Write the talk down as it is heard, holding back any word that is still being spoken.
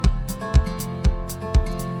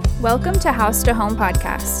Welcome to House to Home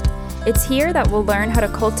podcast. It's here that we'll learn how to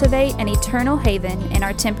cultivate an eternal haven in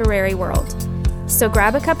our temporary world. So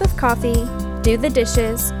grab a cup of coffee, do the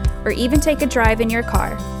dishes, or even take a drive in your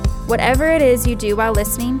car. Whatever it is you do while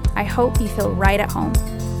listening, I hope you feel right at home.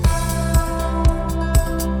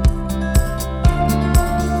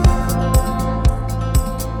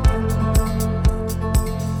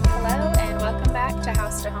 Hello, and welcome back to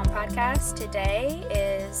House to Home podcast. Today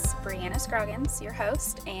is Brianna Scroggins, your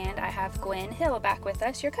host, and I have Gwen Hill back with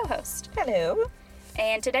us, your co-host. Hello.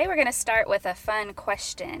 And today we're going to start with a fun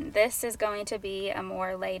question. This is going to be a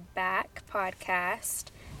more laid-back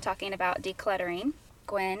podcast talking about decluttering.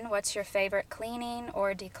 Gwen, what's your favorite cleaning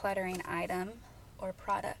or decluttering item or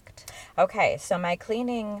product? Okay, so my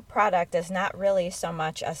cleaning product is not really so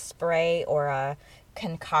much a spray or a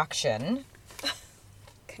concoction.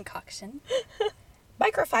 Concoction?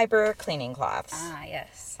 Microfiber cleaning cloths. Ah,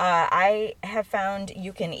 yes. I have found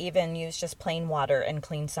you can even use just plain water and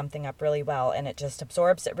clean something up really well, and it just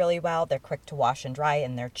absorbs it really well. They're quick to wash and dry,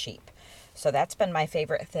 and they're cheap. So that's been my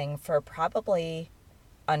favorite thing for probably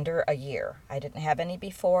under a year. I didn't have any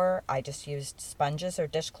before. I just used sponges or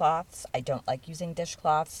dishcloths. I don't like using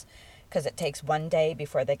dishcloths because it takes one day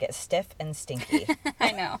before they get stiff and stinky.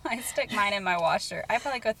 I know. I stick mine in my washer. I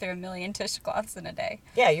probably go through 1 million dishcloths in a day.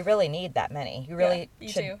 Yeah, you really need that many. You really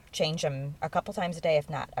should do. change them a couple times a day, if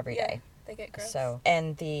not every day. They get gross. So,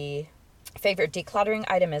 and the favorite decluttering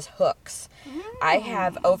item is hooks. I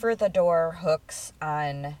have over-the-door hooks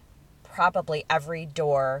on probably every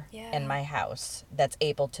door in my house that's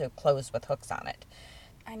able to close with hooks on it.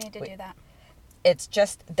 I need to do that. It's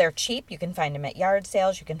just, they're cheap. You can find them at yard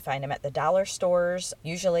sales. You can find them at the dollar stores.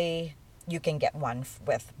 Usually you can get one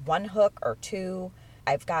with one hook or two.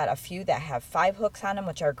 I've got a few that have 5 hooks on them,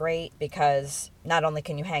 which are great because not only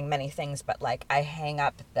can you hang many things, but like I hang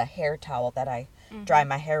up the hair towel that I dry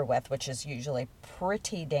my hair with, which is usually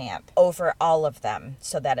pretty damp, over all of them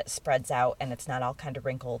so that it spreads out and it's not all kind of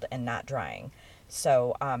wrinkled and not drying.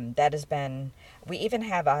 So that has been, we even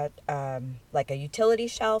have a utility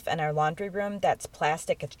shelf in our laundry room that's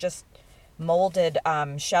plastic. It's just molded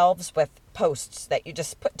shelves with posts that you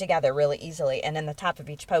just put together really easily. And in the top of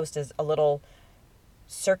each post is a little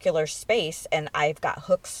circular space, and I've got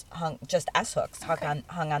hooks hung, just S-hooks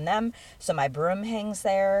hung on them. So my broom hangs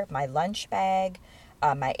there, my lunch bag,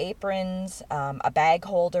 my aprons, a bag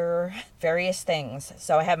holder, various things.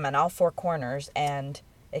 So I have them on all 4 corners, and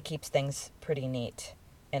it keeps things pretty neat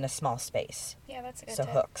in a small space. Yeah, that's a good So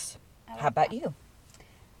tip. hooks. I like How about that. you?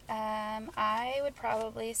 I would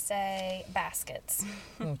probably say baskets.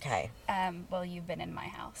 Okay. Well, you've been in my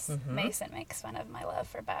house. Mm-hmm. Mason makes fun of my love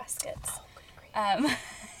for baskets. Oh, good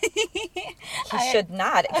grief. He should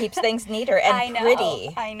not. It keeps things neater and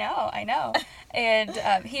pretty. I know.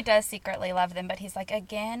 And he does secretly love them, but he's like,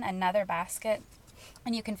 again, another basket.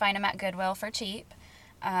 And you can find them at Goodwill for cheap.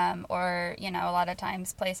 Or, a lot of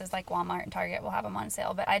times places like Walmart and Target will have them on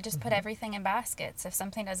sale. But I just put everything in baskets. If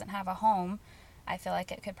something doesn't have a home, I feel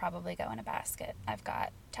like it could probably go in a basket. I've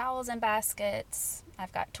got towels in baskets.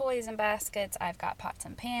 I've got toys in baskets. I've got pots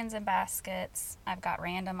and pans in baskets. I've got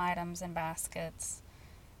random items in baskets.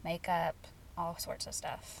 Makeup, all sorts of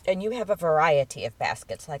stuff. And you have a variety of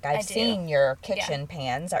baskets. Like I I've do. seen your kitchen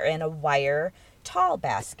pans are in a wire tall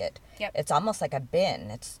basket. Yep. It's almost like a bin.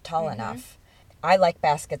 It's tall enough. I like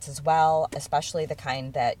baskets as well, especially the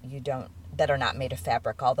kind that that are not made of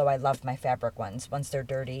fabric, although I love my fabric ones. Once they're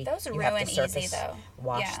dirty, Those you have ruin to easy, surface though.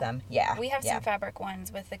 wash them. Yeah. We have some fabric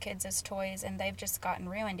ones with the kids as toys, and they've just gotten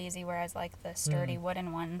ruined easy, whereas like the sturdy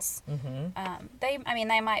wooden ones,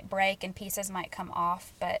 they might break and pieces might come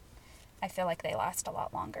off, but I feel like they last a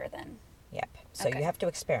lot longer than... Yep. So you have to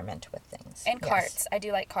experiment with things. And Yes. carts. I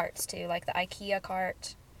do like carts, too, like the IKEA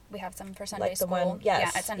cart. We have some for Sunday Like the school. one- yes,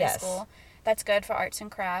 Yeah, at Sunday yes. school. That's good for arts and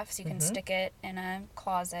crafts. You can stick it in a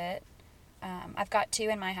closet. I've got 2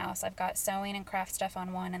 in my house. I've got sewing and craft stuff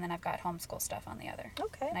on one, and then I've got homeschool stuff on the other.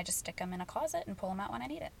 Okay. And I just stick them in a closet and pull them out when I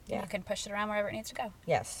need it. Yeah. And you can push it around wherever it needs to go.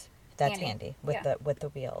 Yes. That's Handy. handy with Yeah. the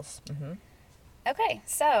wheels. Mm-hmm. Okay,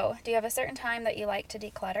 so do you have a certain time that you like to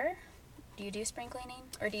declutter? Do you do spring cleaning,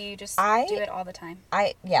 or do you just do it all the time?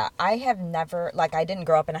 I have never, I didn't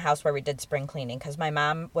grow up in a house where we did spring cleaning because my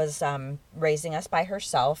mom was raising us by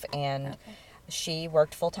herself, and she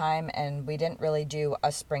worked full time, and we didn't really do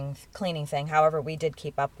a spring cleaning thing. However, we did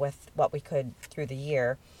keep up with what we could through the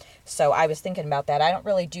year. So I was thinking about that. I don't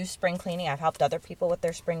really do spring cleaning. I've helped other people with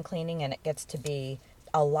their spring cleaning, and it gets to be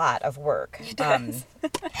a lot of work.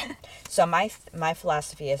 So my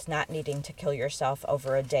philosophy is not needing to kill yourself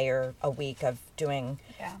over a day or a week of doing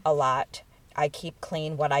a lot. I keep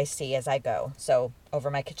clean what I see as I go. So over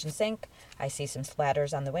my kitchen sink, I see some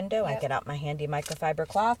splatters on the window. Yep. I get out my handy microfiber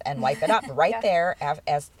cloth and wipe it up right Yeah. there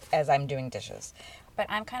as I'm doing dishes. But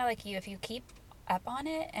I'm kind of like you. If you keep up on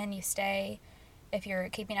it and you stay, if you're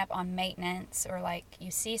keeping up on maintenance or like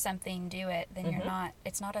you see something, do it, then you're not,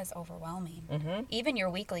 it's not as overwhelming. Even your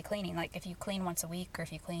weekly cleaning, like if you clean once a week or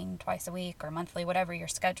if you clean twice a week or monthly, whatever your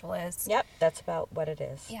schedule is. Yep, that's about what it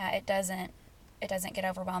is. Yeah, it doesn't get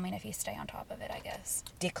overwhelming if you stay on top of it, I guess.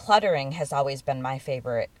 Decluttering has always been my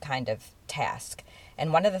favorite kind of task.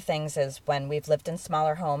 And one of the things is when we've lived in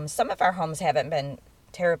smaller homes, some of our homes haven't been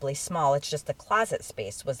terribly small. It's just the closet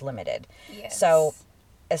space was limited. Yes. So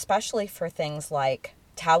especially for things like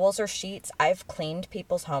towels or sheets, I've cleaned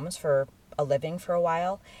people's homes for a living for a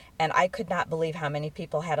while, and I could not believe how many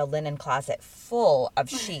people had a linen closet full of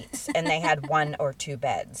sheets and they had 1 or 2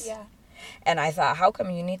 beds. Yeah. And I thought, how come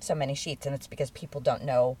you need so many sheets? And it's because people don't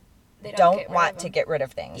know, They don't get rid want of to them. get rid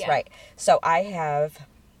of things, Yeah. right? So I have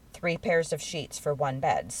 3 pairs of sheets for 1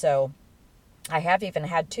 bed. So I have even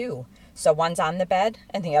had 2. So one's on the bed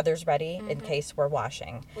and the other's ready in case we're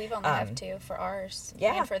washing. We've only have 2 for ours.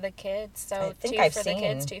 yeah. And for the kids. So I think 2 I've for the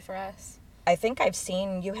kids, seen- 2 for us. I think I've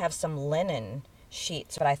seen you have some linen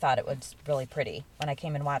sheets, but I thought it was really pretty when I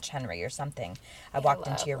came and watched Henry or something. I Yeah, walked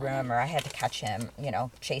I into your love room linen. or I had to catch him,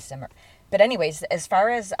 chase him. But anyways, as far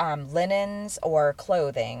as linens or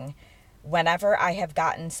clothing, whenever I have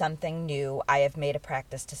gotten something new, I have made a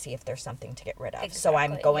practice to see if there's something to get rid of. So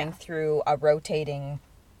I'm Exactly, going yeah. through a rotating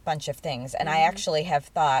bunch of things. And I actually have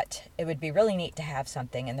thought it would be really neat to have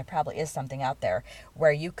something, and there probably is something out there,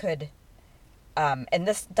 where you could and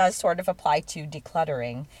this does sort of apply to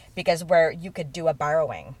decluttering, because where you could do a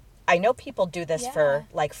borrowing. I know people do this for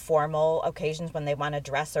Yeah. like formal occasions when they want a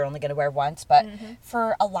dress they're only going to wear once, but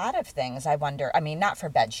for a lot of things, I wonder, I mean, not for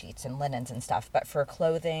bed sheets and linens and stuff, but for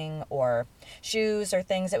clothing or shoes or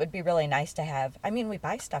things, it would be really nice to have. I mean, we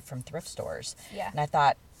buy stuff from thrift stores. Yeah. And I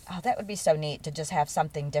thought, oh, that would be so neat to just have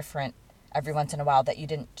something different every once in a while, that you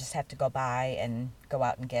didn't just have to go buy and go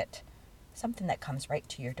out and get something that comes right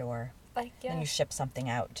to your door. Like, yeah. Then you ship something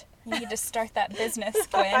out. You need to start that business,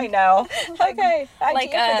 Gwen. I know. Okay. Like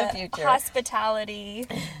Idea for a the future. hospitality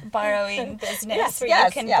borrowing business Yes, where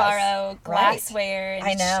yes, you can yes. borrow Right. glassware and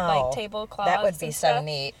I know. like tablecloths. That would be and so stuff.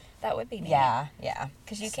 neat. That would be neat. Yeah, yeah.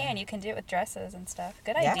 Because you can do it with dresses and stuff.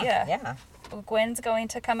 Good Yeah, idea. yeah. Gwen's going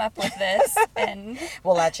to come up with this and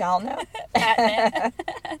We'll let y'all know. patent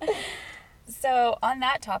it. So on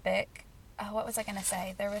that topic, what was I going to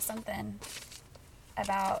say? There was something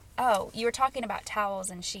about, you were talking about towels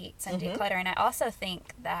and sheets and decluttering. I also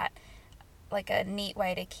think that like a neat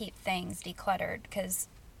way to keep things decluttered, because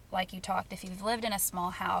like you talked, if you've lived in a small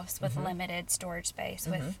house with limited storage space,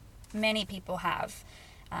 with many people have,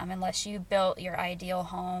 unless you built your ideal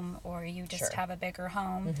home or you just Sure. have a bigger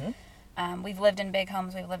home. We've lived in big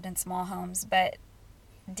homes, we've lived in small homes, but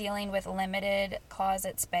dealing with limited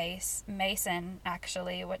closet space, Mason,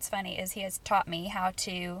 actually, what's funny is he has taught me how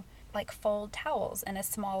to like fold towels in a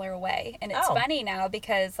smaller way. And it's Oh. funny now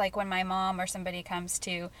because like when my mom or somebody comes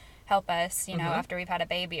to help us, you know, after we've had a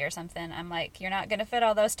baby or something, I'm like, you're not going to fit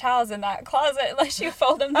all those towels in that closet unless you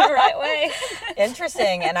fold them the right way.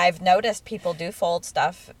 Interesting. And I've noticed people do fold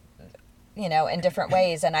stuff, in different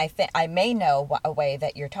ways. And I think I may know a way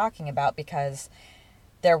that you're talking about, because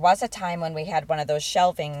there was a time when we had one of those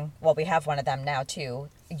shelving, well, we have one of them now too,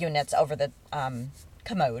 units over the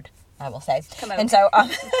commode, I will say. Commode. And so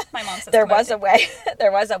My mom says there commode.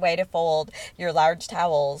 was a way to fold your large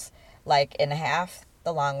towels like in half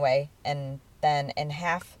the long way, and then in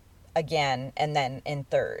half again, and then in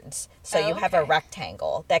thirds. So you have a Okay.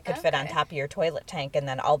 rectangle that could fit on Okay. top of your toilet tank, and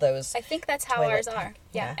then all those. I think that's how toilet ours are. tank.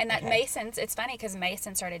 Yeah. Yeah, And that okay. Mason's, it's funny because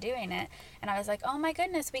Mason started doing it. And I was like, oh my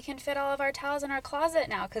goodness, we can fit all of our towels in our closet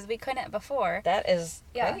now because we couldn't before. That is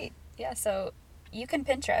Yeah. great. Yeah. So you can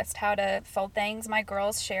Pinterest how to fold things. My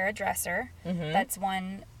girls share a dresser. That's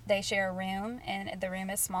one. They share a room, and the room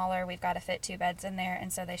is smaller. We've got to fit 2 beds in there.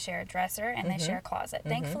 And so they share a dresser and they share a closet.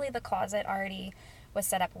 Thankfully, the closet already was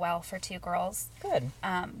set up well for 2 girls. Good.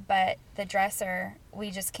 But the dresser, we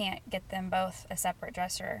just can't get them both a separate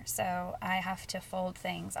dresser. So I have to fold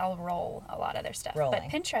things. I'll roll a lot of their stuff. Rolling. But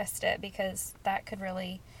Pinterest it, because that could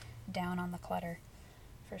really down on the clutter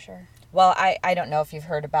for sure. Well, I don't know if you've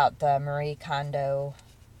heard about the Marie Kondo.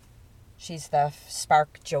 She's the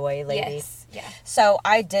Spark Joy lady. Yes. Yeah. So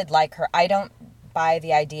I did like her. I don't buy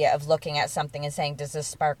the idea of looking at something and saying, does this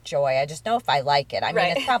spark joy? I just know if I like it. I mean,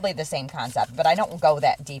 Right. it's probably the same concept, but I don't go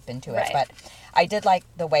that deep into it. Right. But I did like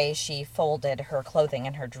the way she folded her clothing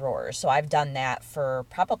in her drawers. So I've done that for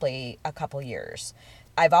probably a couple years.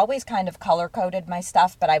 I've always kind of color-coded my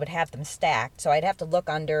stuff, but I would have them stacked. So I'd have to look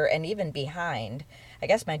under and even behind. I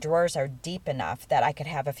guess my drawers are deep enough that I could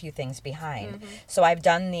have a few things behind. Mm-hmm. So I've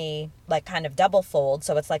done the, like, kind of double fold,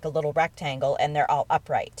 so it's like a little rectangle, and they're all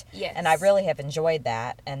upright. Yes. And I really have enjoyed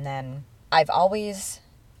that. And then I've always,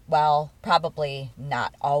 well, probably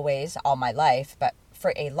not always all my life, but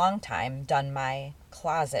for a long time, done my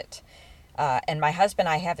closet. And my husband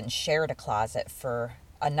and I haven't shared a closet for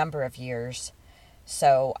a number of years.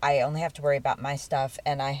 So I only have to worry about my stuff,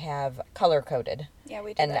 and I have color-coded. Yeah,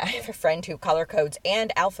 we do And that I too. have a friend who color codes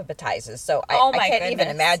and alphabetizes, so I Oh my can't even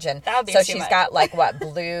goodness. imagine. That would be so too she's much. got like what,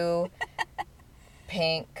 blue,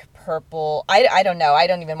 pink, purple. I don't know. I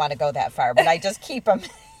don't even want to go that far, but I just keep them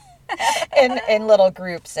in little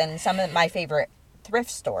groups. And some of my favorite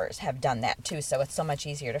thrift stores have done that too, so it's so much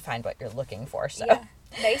easier to find what you're looking for. So. Yeah.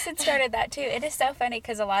 Mason started that too. It is so funny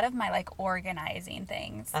because a lot of my like organizing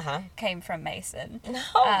things came from Mason.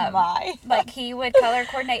 Oh my. Like he would color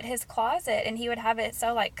coordinate his closet and he would have it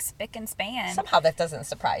so like spick and span. Somehow that doesn't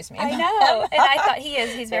surprise me. I know. And I thought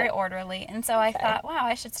he's very orderly. And so I thought, wow,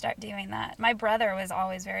 I should start doing that. My brother was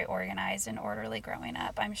always very organized and orderly growing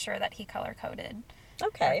up. I'm sure that he color coded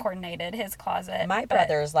Okay. or coordinated his closet. My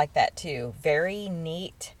brother is like that too. Very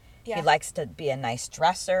neat. Yeah. He likes to be a nice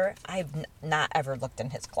dresser. I've not ever looked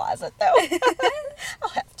in his closet, though. I'll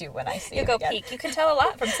have to when I see You him go again. peek. You can tell a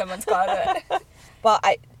lot from someone's closet. Well,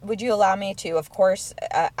 would you allow me to? Of course,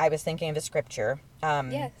 I was thinking of a scripture.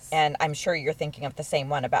 Yes. And I'm sure you're thinking of the same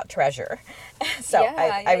one about treasure. So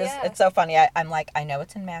Yeah, I was. yeah. It's so funny. I'm like, I know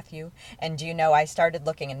it's in Matthew. And do you know, I started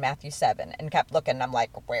looking in Matthew 7 and kept looking. And I'm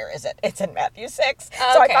like, where is it? It's in Matthew 6.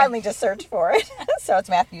 Oh, So okay. I finally just searched for it. So it's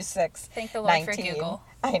Matthew 6. Thank the Lord 19. for Google.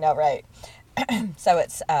 I know, right? So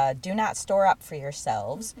it's, do not store up for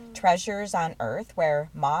yourselves Mm-hmm. treasures on earth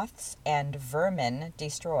where moths and vermin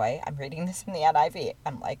destroy. I'm reading this in the NIV.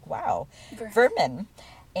 I'm like, wow. Vermin.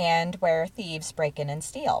 And where thieves break in and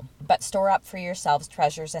steal. But store up for yourselves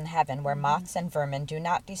treasures in heaven where moths and vermin do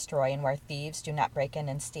not destroy and where thieves do not break in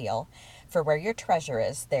and steal. For where your treasure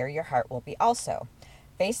is, there your heart will be also.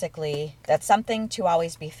 Basically, that's something to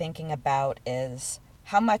always be thinking about is,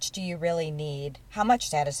 how much do you really need? How much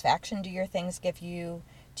satisfaction do your things give you?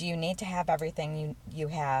 Do you need to have everything you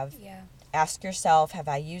have? Yeah. Ask yourself, have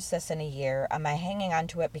I used this in a year? Am I hanging on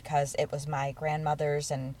to it because it was my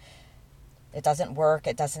grandmother's and it doesn't work,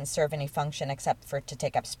 it doesn't serve any function except for to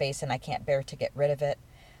take up space and I can't bear to get rid of it?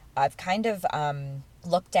 I've kind of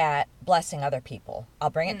looked at blessing other people. I'll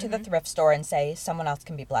bring it to the thrift store and say, someone else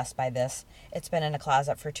can be blessed by this. It's been in a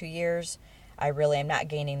closet for 2 years. I really am not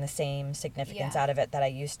gaining the same significance out of it that I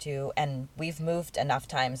used to. And we've moved enough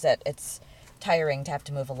times that it's tiring to have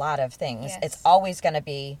to move a lot of things. Yes. It's always going to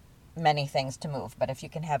be many things to move. But if you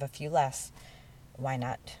can have a few less, why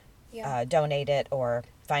not donate it or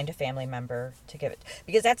find a family member to give it?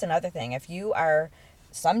 Because that's another thing. If you are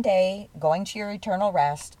someday going to your eternal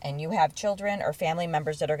rest and you have children or family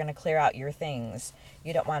members that are going to clear out your things,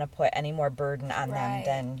 you don't want to put any more burden on them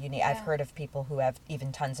than you need. Yeah. I've heard of people who have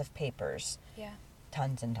even tons of papers. Yeah.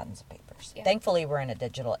 Tons and tons of papers. Yeah. Thankfully, we're in a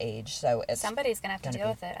digital age, so it's Somebody's going to have to gonna deal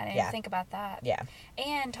be- with it. I didn't yeah. even think about that. yeah.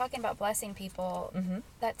 And talking about blessing people,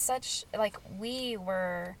 that's such, like, we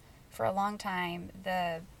were, for a long time,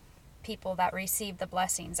 the people that received the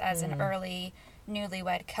blessings as an early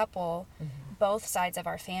newlywed couple. Both sides of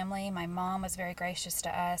our family. My mom was very gracious to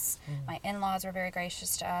us. My in-laws were very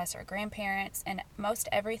gracious to us. Our grandparents, and most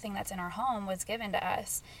everything that's in our home was given to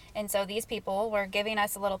us. And so these people were giving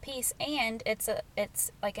us a little piece, and it's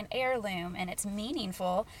like an heirloom, and it's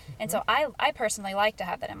meaningful. And so I personally like to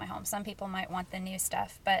have that in my home. Some people might want the new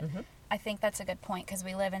stuff, but I think that's a good point because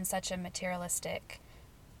we live in such a materialistic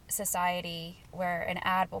society where an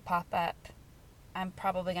ad will pop up. I'm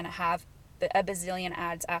probably going to have a bazillion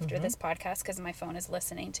ads after this podcast because my phone is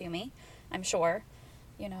listening to me, I'm sure.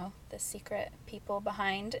 You know, the secret people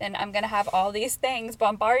behind. And I'm going to have all these things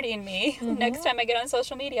bombarding me next time I get on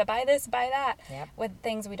social media. Buy this, buy that. Yep. With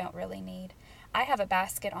things we don't really need. I have a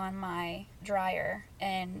basket on my dryer,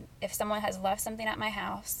 and if someone has left something at my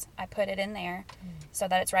house, I put it in there so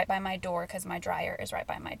that it's right by my door because my dryer is right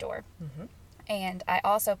by my door. And I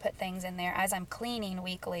also put things in there as I'm cleaning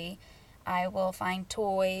weekly. I will find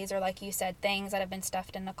toys or, like you said, things that have been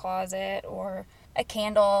stuffed in the closet or a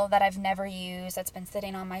candle that I've never used that's been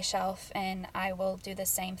sitting on my shelf, and I will do the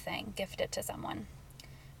same thing, gift it to someone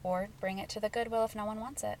or bring it to the Goodwill if no one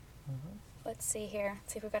wants it. Let's see here.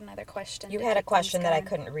 Let's see if we've got another question. You to had a keep things question that I going.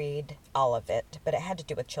 couldn't read all of it, but it had to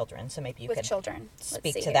do with children, so maybe you With could children. Let's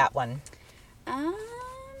speak see to here. that one. Um,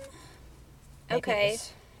 Maybe it okay.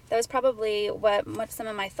 was- That was probably what some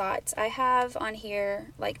of my thoughts. I have on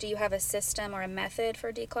here, like, do you have a system or a method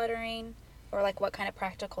for decluttering? Or, like, what kind of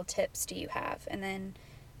practical tips do you have? And then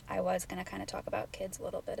I was going to kind of talk about kids a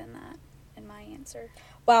little bit in that, in my answer.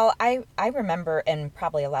 Well, I remember, and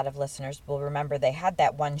probably a lot of listeners will remember, they had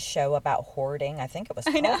that one show about hoarding. I think it was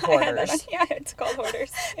called Hoarders. Yeah, it's called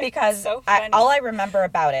Hoarders. Because so funny. all I remember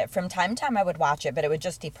about it, from time to time I would watch it, but it would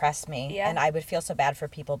just depress me. Yeah. And I would feel so bad for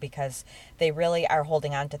people because they really are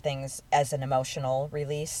holding on to things as an emotional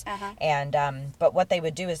release. Uh-huh. And but what they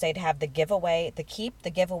would do is they'd have the giveaway, the keep,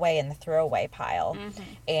 the giveaway, and the throwaway pile. Mm-hmm.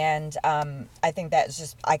 And I think that's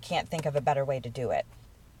just, I can't think of a better way to do it.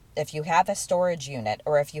 If you have a storage unit,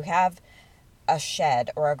 or if you have a shed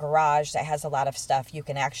or a garage that has a lot of stuff, you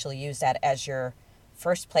can actually use that as your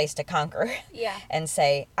first place to conquer. Yeah. And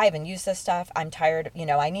say, I haven't used this stuff. I'm tired.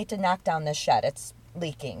 I need to knock down this shed. It's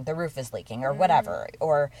leaking. The roof is leaking, or whatever.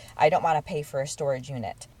 Or I don't want to pay for a storage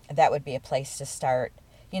unit. That would be a place to start.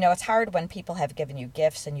 It's hard when people have given you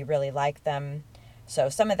gifts and you really like them. So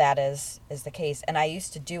some of that is the case. And I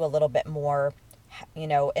used to do a little bit more,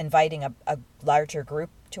 inviting a larger group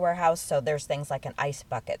to our house. So there's things like an ice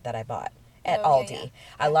bucket that I bought at Aldi. Yeah.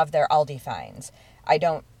 I love their Aldi finds. I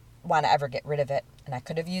don't want to ever get rid of it. And I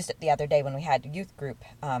could have used it the other day when we had youth group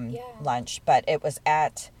lunch, but it was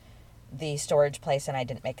at the storage place and I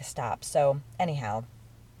didn't make a stop. So anyhow.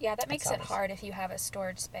 Yeah, that makes it hard if you have a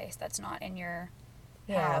storage space that's not in your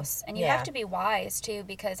house. And you Yeah. have to be wise, too,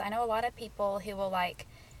 because I know a lot of people who will, like,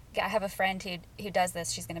 I have a friend who does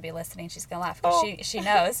this. She's going to be listening. She's going to laugh because she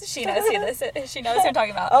knows who this is. She knows who I'm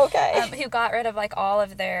talking about. Okay. Who got rid of, like, all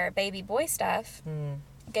of their baby boy stuff. Mm.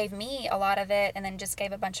 Gave me a lot of it and then just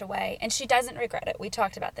gave a bunch away. And she doesn't regret it. We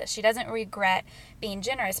talked about this. She doesn't regret being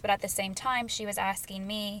generous, but at the same time, she was asking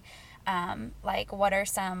me, like, what are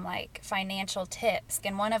some, like, financial tips?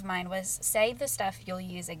 And one of mine was save the stuff you'll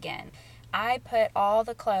use again. I put all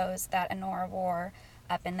the clothes that Honora wore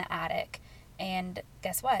up in the attic. And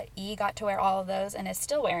guess what? E got to wear all of those and is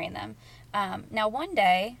still wearing them. Now, one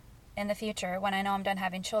day in the future, when I know I'm done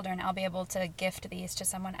having children, I'll be able to gift these to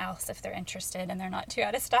someone else if they're interested and they're not too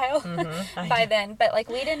out of style by then. But, like,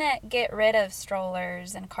 we didn't get rid of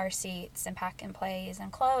strollers and car seats and pack and plays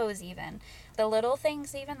and clothes even. The little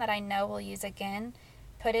things even that I know we'll use again,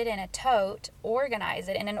 put it in a tote, organize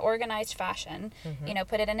it in an organized fashion.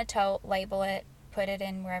 Put it in a tote, label it, put it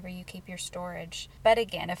in wherever you keep your storage. But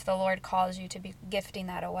again, if the Lord calls you to be gifting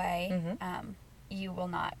that away, you will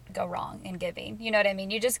not go wrong in giving. You know what I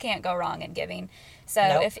mean? You just can't go wrong in giving. So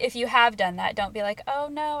Nope. if you have done that, don't be like, oh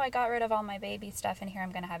no, I got rid of all my baby stuff and here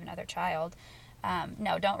I'm going to have another child.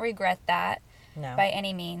 No, don't regret that by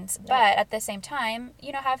any means. No. But at the same time,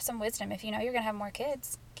 have some wisdom. If you know you're going to have more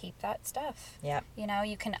kids, keep that stuff. Yep.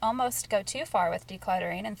 You can almost go too far with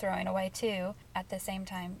decluttering and throwing away too. At the same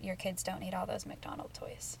time, your kids don't need all those McDonald's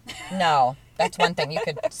toys. No, that's one thing you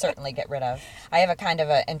could certainly get rid of. I have a kind of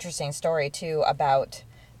an interesting story too about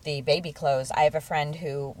the baby clothes. I have a friend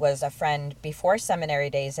who was a friend before seminary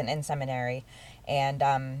days and in seminary, and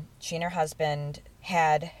she and her husband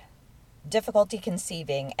had difficulty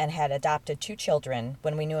conceiving and had adopted 2 children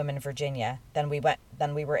when we knew him in Virginia. Then we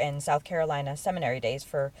were in South Carolina seminary days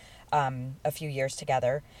for a few years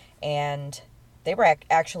together, and they were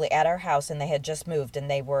actually at our house, and they had just moved,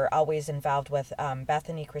 and they were always involved with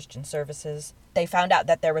Bethany Christian Services. They found out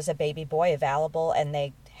that there was a baby boy available, and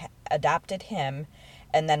they adopted him.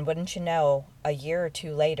 And then, wouldn't you know, a year or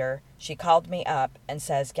 2 later, she called me up and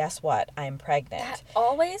says, guess what? I'm pregnant. That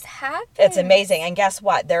always happens. It's amazing. And guess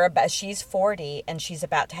what? She's 40, and she's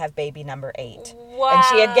about to have baby number 8. Wow. And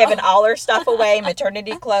she had given all her stuff away,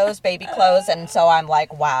 maternity clothes, baby clothes. And so I'm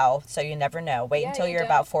like, wow. So you never know. Wait until you're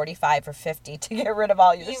about 45 or 50 to get rid of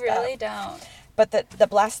all your stuff. You really don't. But the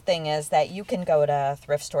blessed thing is that you can go to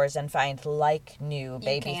thrift stores and find like new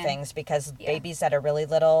baby things, because babies that are really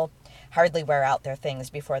little hardly wear out their things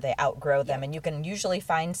before they outgrow them. And you can usually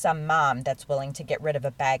find some mom that's willing to get rid of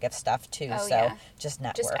a bag of stuff too. Just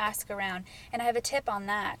network. Just ask around. And I have a tip on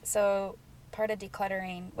that. So part of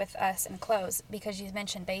decluttering with us and clothes, because you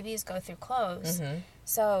mentioned babies go through clothes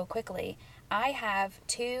so quickly. I have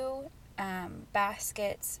 2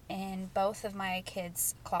 baskets in both of my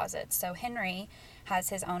kids' closets. So Henry has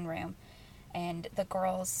his own room, and the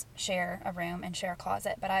girls share a room and share a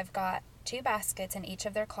closet. But I've got 2 baskets in each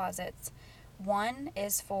of their closets. One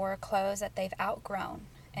is for clothes that they've outgrown,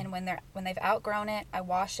 and when they've outgrown it, I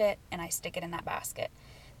wash it and I stick it in that basket.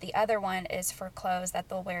 The other one is for clothes that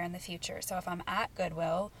they'll wear in the future. So if I'm at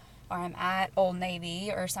Goodwill or I'm at Old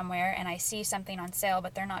Navy or somewhere and I see something on sale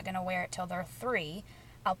but they're not going to wear it till they're 3,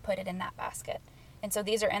 I'll put it in that basket. And so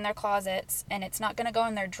these are in their closets, and it's not going to go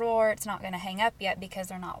in their drawer. It's not going to hang up yet because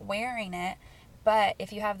they're not wearing it. But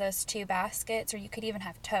if you have those 2 baskets, or you could even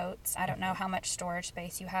have totes, I don't know how much storage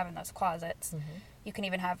space you have in those closets. You can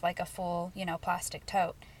even have like a full, plastic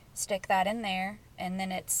tote. Stick that in there, and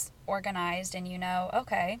then it's organized, and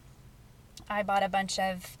okay, I bought a bunch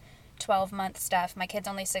of 12-month stuff. My kid's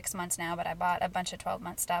only 6 months now, but I bought a bunch of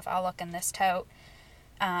 12-month stuff. I'll look in this tote.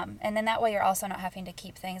 And then that way you're also not having to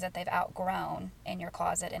keep things that they've outgrown in your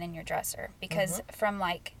closet and in your dresser. Because from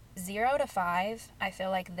like 0 to 5, I feel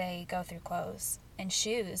like they go through clothes and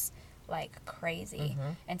shoes like crazy.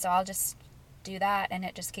 And so I'll just do that, and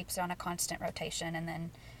it just keeps it on a constant rotation. And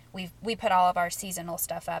then we put all of our seasonal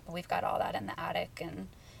stuff up. We've got all that in the attic and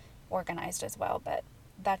organized as well. But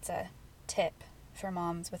that's a tip for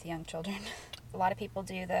moms with young children. A lot of people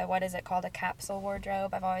do what is it called, a capsule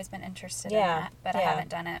wardrobe. I've always been interested in that, but I haven't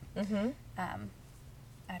done it.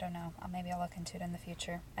 I don't know. Maybe I'll look into it in the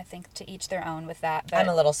future. I think to each their own with that. But... I'm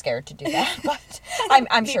a little scared to do that, but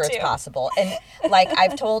I'm sure it's possible. And like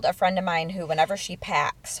I've told a friend of mine who, whenever she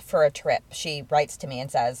packs for a trip, she writes to me and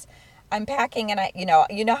says, I'm packing, and you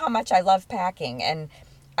know how much I love packing. And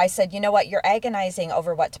I said, you know what, you're agonizing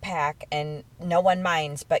over what to pack, and no one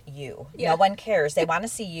minds but you. No one cares. They want to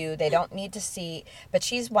see you. They don't need to see. But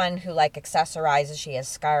she's one who like accessorizes. She has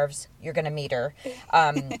scarves. You're going to meet her.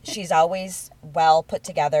 She's always well put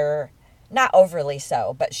together. Not overly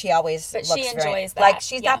so, but she always looks she enjoys that. Like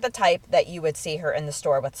she's not the type that you would see her in the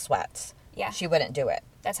store with sweats. Yeah. She wouldn't do it.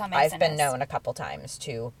 That's how Mason I've been known a couple times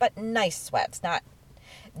too. But nice sweats, not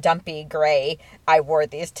dumpy gray. I wore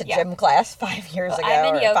these to gym class 5 years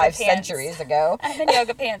ago, or 5 centuries ago. I'm in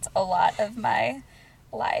yoga pants a lot of my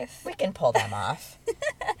life. We can pull them off.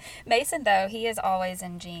 Mason, though, he is always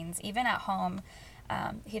in jeans. Even at home,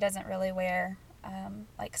 he doesn't really wear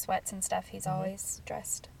like sweats and stuff. He's always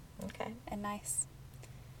dressed and nice.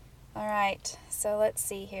 All right, so let's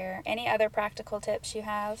see here. Any other practical tips you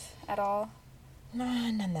have at all? No,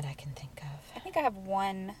 none that I can think of. I think I have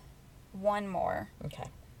one more. Okay.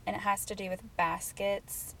 And it has to do with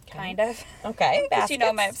baskets, kind of. Okay. Because you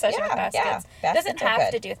know my obsession with baskets. Yeah. It doesn't have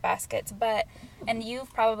to do with baskets, but, and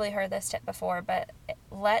you've probably heard this tip before, but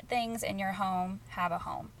let things in your home have a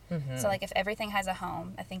home. So like if everything has a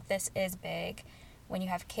home, I think this is big when you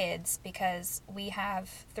have kids, because we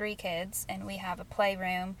have 3 kids and we have a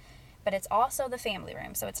playroom, but it's also the family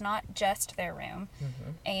room. So it's not just their room.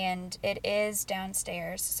 And it is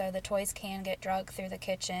downstairs, so the toys can get dragged through the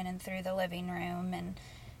kitchen and through the living room and,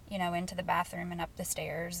 into the bathroom and up the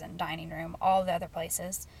stairs and dining room, all the other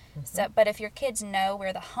places. So, but if your kids know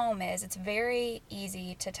where the home is, it's very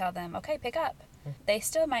easy to tell them, okay, pick up. They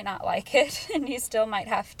still might not like it, and you still might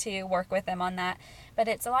have to work with them on that. But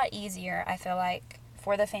it's a lot easier, I feel like,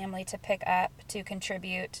 for the family to pick up, to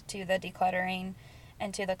contribute to the decluttering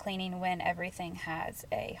and to the cleaning when everything has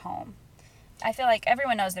a home. I feel like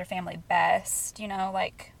everyone knows their family best,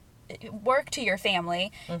 like work to your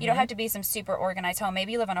family. You don't have to be some super organized home.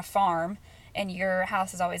 Maybe you live on a farm and your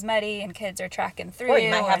house is always muddy and kids are tracking through. Or you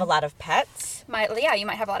might have a lot of pets. You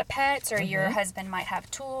might have a lot of pets, or your husband might have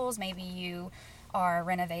tools. Maybe you are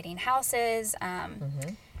renovating houses.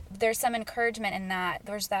 There's some encouragement in that.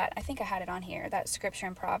 There's that, I think I had it on here, that scripture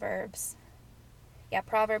in Proverbs. Yeah,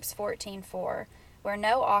 Proverbs 14:4. Where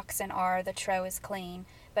no oxen are, the trough is clean,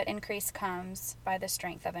 but increase comes by the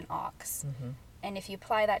strength of an ox. And if you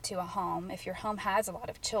apply that to a home, if your home has a lot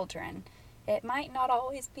of children, it might not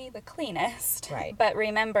always be the cleanest. Right. But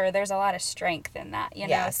remember, there's a lot of strength in that,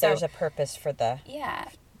 Yes, so there's a purpose for the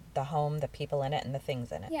home, the people in it, and the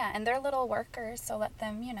things in it. Yeah, and they're little workers, so let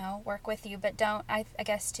them, work with you. But don't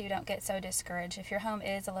get so discouraged. If your home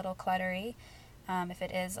is a little cluttery, if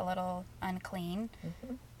it is a little unclean,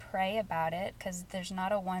 pray about it, because there's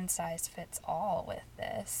not a one-size-fits-all with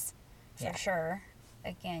this, for sure.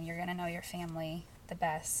 Again, you're going to know your family the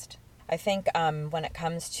best. I think when it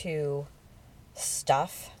comes to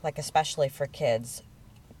stuff, like especially for kids,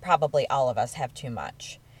 probably all of us have too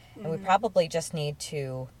much. And we probably just need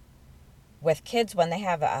to, with kids, when they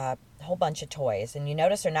have a whole bunch of toys, and you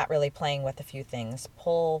notice they're not really playing with a few things,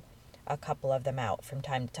 pull a couple of them out from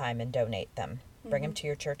time to time and donate them. Bring them to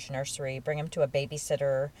your church nursery. Bring them to a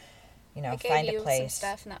babysitter. Find a place. Some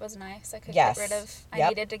stuff, and that was nice. I could get rid of. I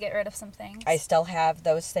needed to get rid of some things. I still have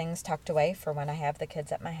those things tucked away for when I have the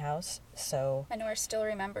kids at my house. So Manor still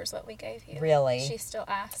remembers what we gave you. Really? She still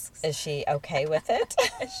asks. is she okay with it?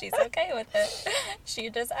 She's okay with it. She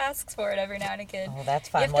just asks for it every now and again. Oh, that's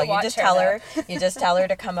You fun. have to Well, you watch just her, tell though. her, you just tell her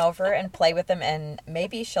to come over and play with them, and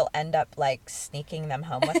maybe she'll end up like sneaking them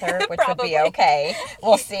home with her, which would be Probably. okay.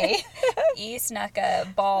 We'll see. E snuck a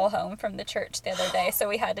ball home from the church the other day, so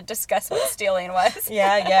we had to discuss what stealing was.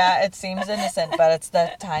 Yeah, it seems innocent, but it's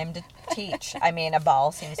the time to teach. I mean, a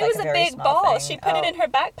ball seems It like was a a very big small ball. thing. She put it in her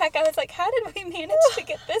backpack. I was like, how did we manage to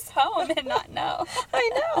get this home and not know? I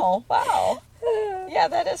know. Wow. Yeah,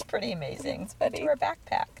 that is pretty amazing. funny. To her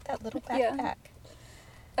backpack, that little Yeah. backpack.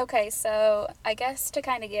 Okay, so I guess to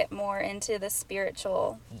kind of get more into the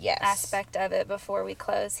spiritual Yes. aspect of it before we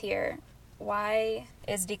close here, why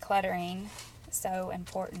is decluttering so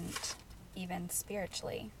important, even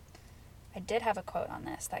spiritually? I did have a quote on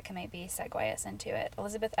this that can maybe segue us into it.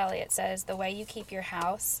 Elizabeth Elliot says, "The way you keep your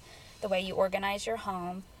house, the way you organize your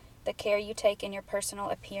home, the care you take in your personal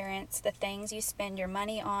appearance, the things you spend your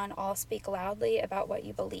money on all speak loudly about what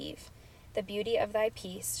you believe. The beauty of thy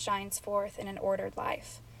peace shines forth in an ordered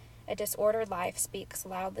life. A disordered life speaks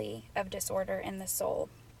loudly of disorder in the soul."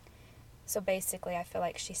 So basically, I feel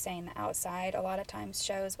like she's saying the outside a lot of times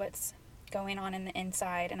shows what's going on in the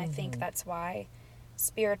inside, and I think that's why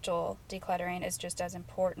spiritual decluttering is just as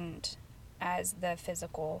important as the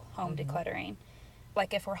physical home decluttering.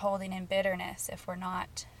 Like if we're holding in bitterness, if we're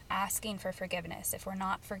not asking for forgiveness, if we're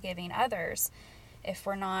not forgiving others, if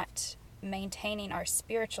we're not maintaining our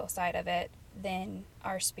spiritual side of it, then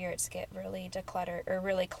our spirits get really decluttered or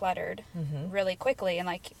really cluttered really quickly. And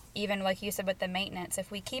like even like you said with the maintenance,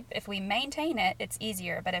 if we maintain it, it's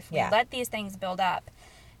easier. But if we Yeah. let these things build up,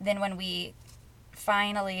 then when we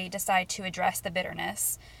finally decide to address the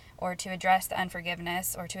bitterness or to address the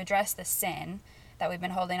unforgiveness or to address the sin that we've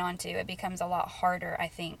been holding on to, it becomes a lot harder, I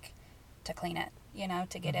think, to clean it,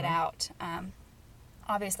 to get it out.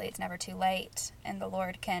 Obviously, it's never too late, and the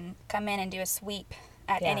Lord can come in and do a sweep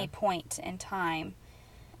at Yeah. any point in time.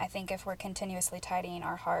 I think if we're continuously tidying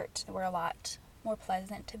our heart, we're a lot more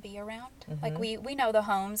pleasant to be around. Like we know the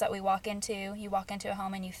homes that we walk into. You walk into a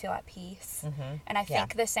home and you feel at peace. And I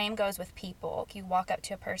think the same goes with people. You walk up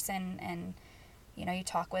to a person and you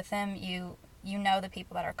talk with them. You know the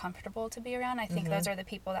people that are comfortable to be around. I think those are the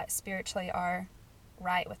people that spiritually are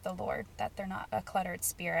right with the Lord, that they're not a cluttered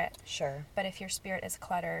spirit. Sure. But if your spirit is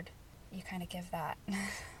cluttered, you kind of give that.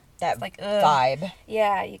 That like, ugh. vibe.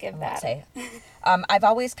 Yeah, you give I that. won't say. I've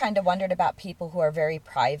always kind of wondered about people who are very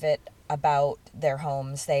private about their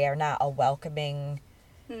homes. They are not a welcoming,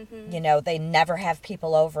 they never have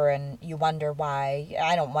people over, and you wonder why.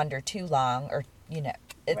 I don't wonder too long, or,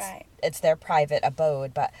 Right. it's their private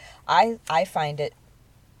abode. But I find it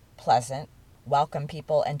pleasant, welcome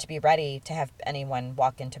people, and to be ready to have anyone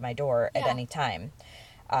walk into my door at Yeah. any time.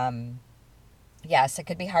 Yes, it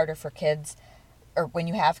could be harder for kids, or when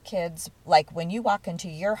you have kids, like when you walk into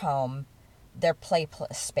your home, their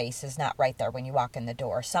space is not right there when you walk in the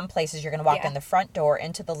door. Some places you're going to walk Yeah. in the front door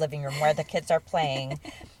into the living room where the kids are playing.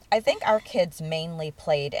 I think our kids mainly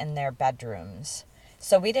played in their bedrooms.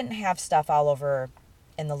 So we didn't have stuff all over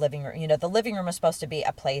in the living room. The living room was supposed to be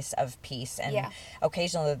a place of peace, and Yeah.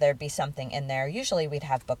 occasionally there'd be something in there. Usually we'd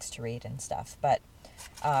have books to read and stuff, but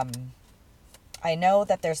I know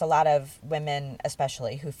that there's a lot of women,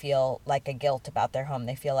 especially, who feel like a guilt about their home.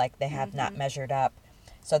 They feel like they have not measured up,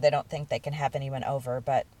 so they don't think they can have anyone over.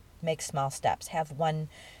 But make small steps. Have one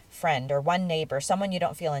friend or one neighbor, someone you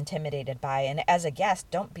don't feel intimidated by. And as a guest,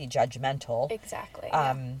 don't be judgmental. Exactly.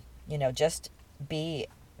 Just be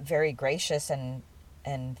very gracious and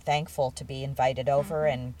thankful to be invited over,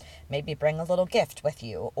 and maybe bring a little gift with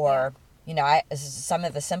you. Or, some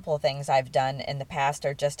of the simple things I've done in the past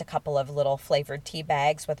are just a couple of little flavored tea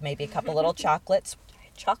bags with maybe a couple little chocolates.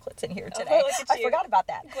 Chocolates in here today. look at I you. forgot about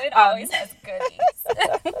that. Gwen always has goodies.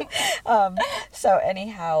 So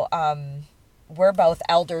anyhow, we're both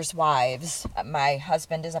elders' wives. My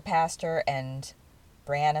husband is a pastor, and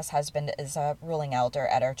Brianna's husband is a ruling elder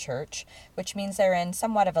at our church, which means they're in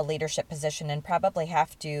somewhat of a leadership position and probably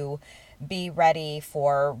have to be ready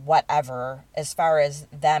for whatever as far as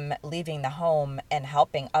them leaving the home and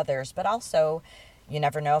helping others. But also, you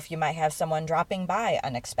never know if you might have someone dropping by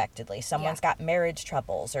unexpectedly. Someone's got marriage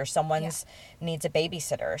troubles, or someone's needs a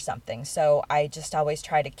babysitter or something. So I just always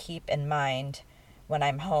try to keep in mind when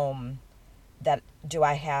I'm home that do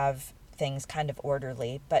I have things kind of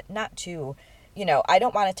orderly, but not too, I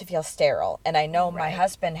don't want it to feel sterile. And I know my Right.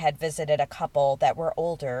 husband had visited a couple that were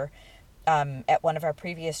older at one of our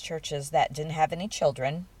previous churches that didn't have any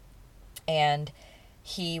children. And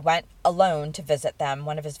he went alone to visit them,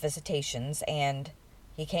 one of his visitations, and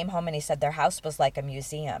he came home and he said their house was like a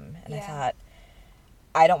museum. And I Yeah. thought,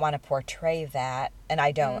 I don't want to portray that, and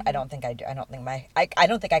I don't. I don't think I do. I don't think I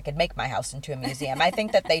don't think I could make my house into a museum. I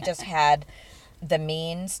think that they just had the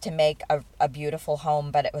means to make a beautiful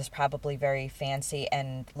home, but it was probably very fancy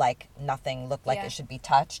and like nothing looked like Yeah. it should be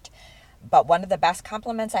touched. But one of the best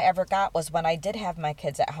compliments I ever got was when I did have my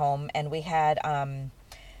kids at home, and we had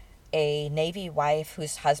a Navy wife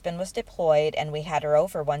whose husband was deployed, and we had her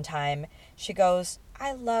over one time. She goes,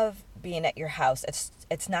 I love being at your house.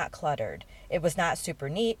 It's not cluttered. It was not super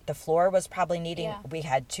neat. The floor was probably needing. Yeah. We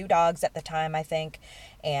had 2 dogs at the time, I think,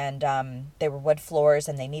 and they were wood floors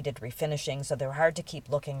and they needed refinishing, so they were hard to keep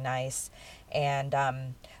looking nice. And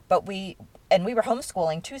but we were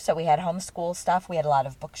homeschooling too, so we had homeschool stuff. We had a lot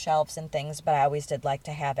of bookshelves and things, but I always did like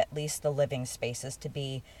to have at least the living spaces to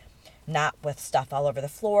be not with stuff all over the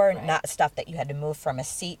floor, Right. not stuff that you had to move from a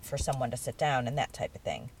seat for someone to sit down and that type of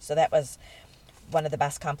thing. So that was one of the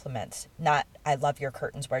best compliments. Not, I love your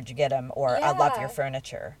curtains, where'd you get them? Or I love Yeah. your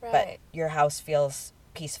furniture. But Right. your house feels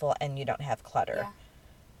peaceful and you don't have clutter. Yeah.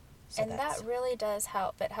 So And that's- that really does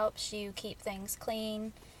help. It helps you keep things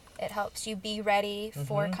clean. It helps you be ready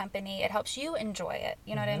for company. It helps you enjoy it.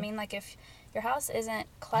 You know what I mean? Like if your house isn't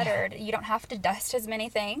cluttered, you don't have to dust as many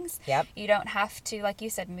things. Yep. You don't have to, like you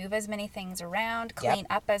said, move as many things around, Yep. clean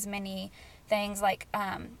up as many things. Like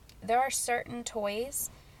there are certain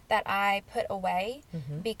toys that I put away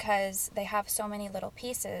because they have so many little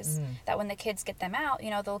pieces that when the kids get them out,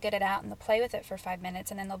 they'll get it out and they'll play with it for 5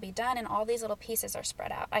 minutes and then they'll be done and all these little pieces are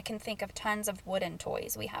spread out. I can think of tons of wooden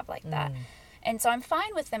toys we have like that. And so I'm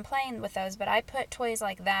fine with them playing with those, but I put toys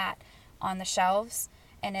like that on the shelves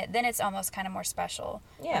and then it's almost kind of more special.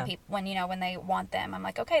 Yeah. When they want them. I'm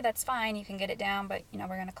like, okay, that's fine. You can get it down, but we're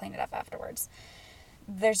going to clean it up afterwards.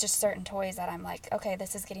 There's just certain toys that I'm like, okay,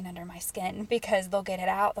 this is getting under my skin because they'll get it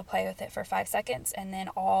out, they'll play with it for 5 seconds, and then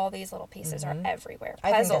all these little pieces are everywhere.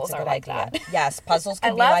 I think Puzzles that's a are good like idea. that. Yes, puzzles I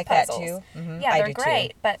can be love like puzzles. that too. Yeah, I they're do great,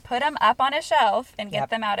 too. but put them up on a shelf and get Yep.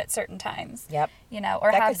 them out at certain times. Yep.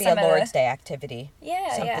 Or That have could be some a of Lord's the, Day activity. Yeah,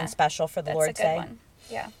 Something yeah. special for the That's Lord's a good Day. one.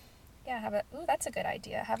 Yeah. Yeah, that's a good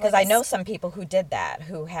idea. Because I know some people who did that,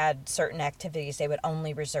 who had certain activities they would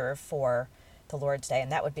only reserve for the Lord's Day, and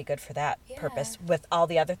that would be good for that Yeah. purpose with all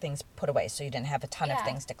the other things put away so you didn't have a ton of Yeah.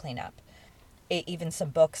 things to clean up. Even some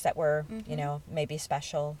books that were, maybe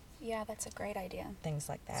special, Yeah, that's a great idea. things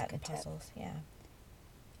like That's a that, and good tip. puzzles. Yeah.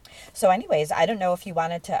 So anyways, I don't know if you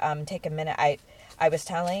wanted to take a minute. I was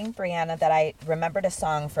telling Brianna that I remembered a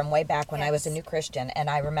song from way back when I was a Yes. new Christian, and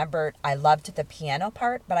I remembered I loved the piano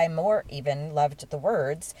part, but I more even loved the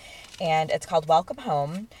words. And it's called Welcome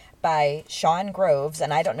Home by Sean Groves,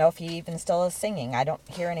 and I don't know if he even still is singing. I don't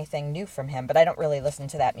hear anything new from him, but I don't really listen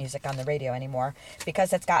to that music on the radio anymore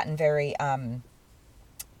because it's gotten very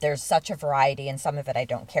there's such a variety, and some of it I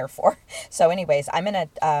don't care for. So anyways, I'm going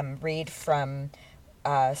to read from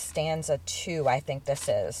stanza 2, I think this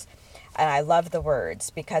is. And I love the words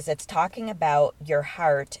because it's talking about your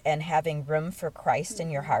heart and having room for Christ in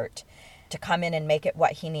your heart to come in and make it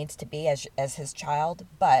what he needs to be as his child.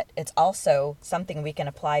 But it's also something we can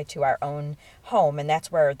apply to our own home, and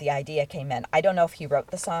that's where the idea came in. I don't know if he wrote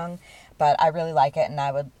the song, but I really like it, and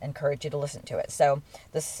I would encourage you to listen to it. So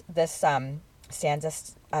this stanza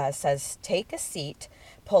says, take a seat,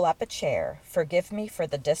 pull up a chair, forgive me for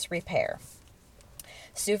the disrepair.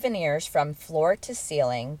 Souvenirs from floor to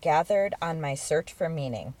ceiling gathered on my search for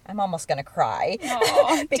meaning. I'm almost going to cry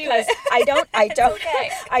Aw, because do it. I don't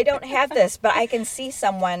okay. I don't have this, but I can see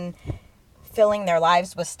someone filling their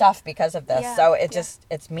lives with stuff because of this. Yeah, So it yeah. just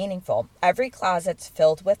it's meaningful. Every closet's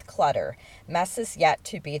filled with clutter, messes yet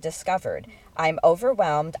to be discovered. I'm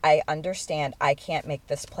overwhelmed. I understand I can't make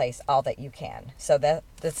this place all that you can. So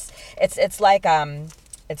it's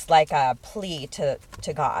like a plea to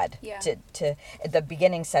God. Yeah. To the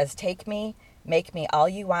beginning says, take me, make me all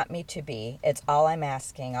you want me to be. It's all I'm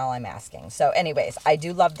asking, all I'm asking. So anyways, I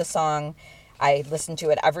do love the song. I listen to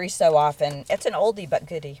it every so often. It's an oldie but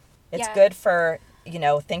goodie. It's Yeah. good for,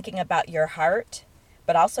 thinking about your heart,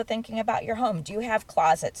 but also thinking about your home. Do you have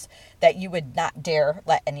closets that you would not dare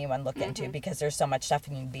let anyone look into because there's so much stuff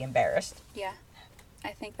and you'd be embarrassed? Yeah.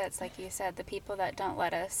 I think that's like you said, the people that don't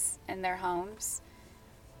let us in their homes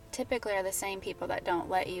typically are the same people that don't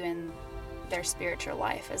let you in their spiritual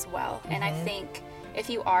life as well. And I think if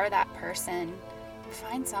you are that person,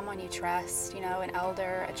 find someone you trust, an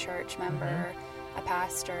elder, a church member, a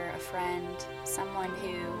pastor, a friend, someone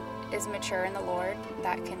who is mature in the Lord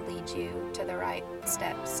that can lead you to the right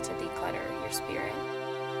steps to declutter your spirit.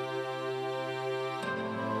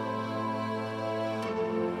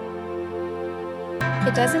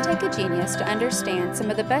 It doesn't take a genius to understand some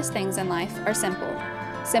of the best things in life are simple.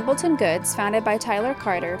 Simpleton Goods, founded by Tyler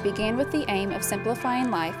Carter, began with the aim of simplifying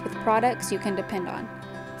life with products you can depend on.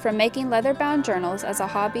 From making leather-bound journals as a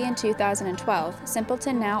hobby in 2012,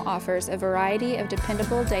 Simpleton now offers a variety of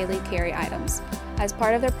dependable daily carry items as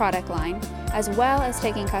part of their product line, as well as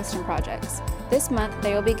taking custom projects. This month,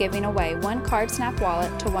 they will be giving away one CardSnap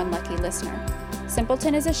wallet to one lucky listener.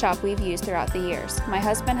 Simpleton is a shop we've used throughout the years. My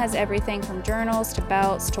husband has everything from journals to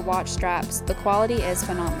belts to watch straps. The quality is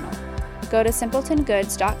phenomenal. Go to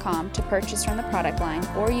simpletongoods.com to purchase from the product line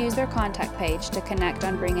or use their contact page to connect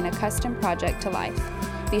on bringing a custom project to life.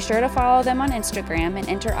 Be sure to follow them on Instagram and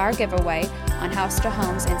enter our giveaway on House to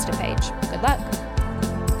Home's Insta page. Good luck!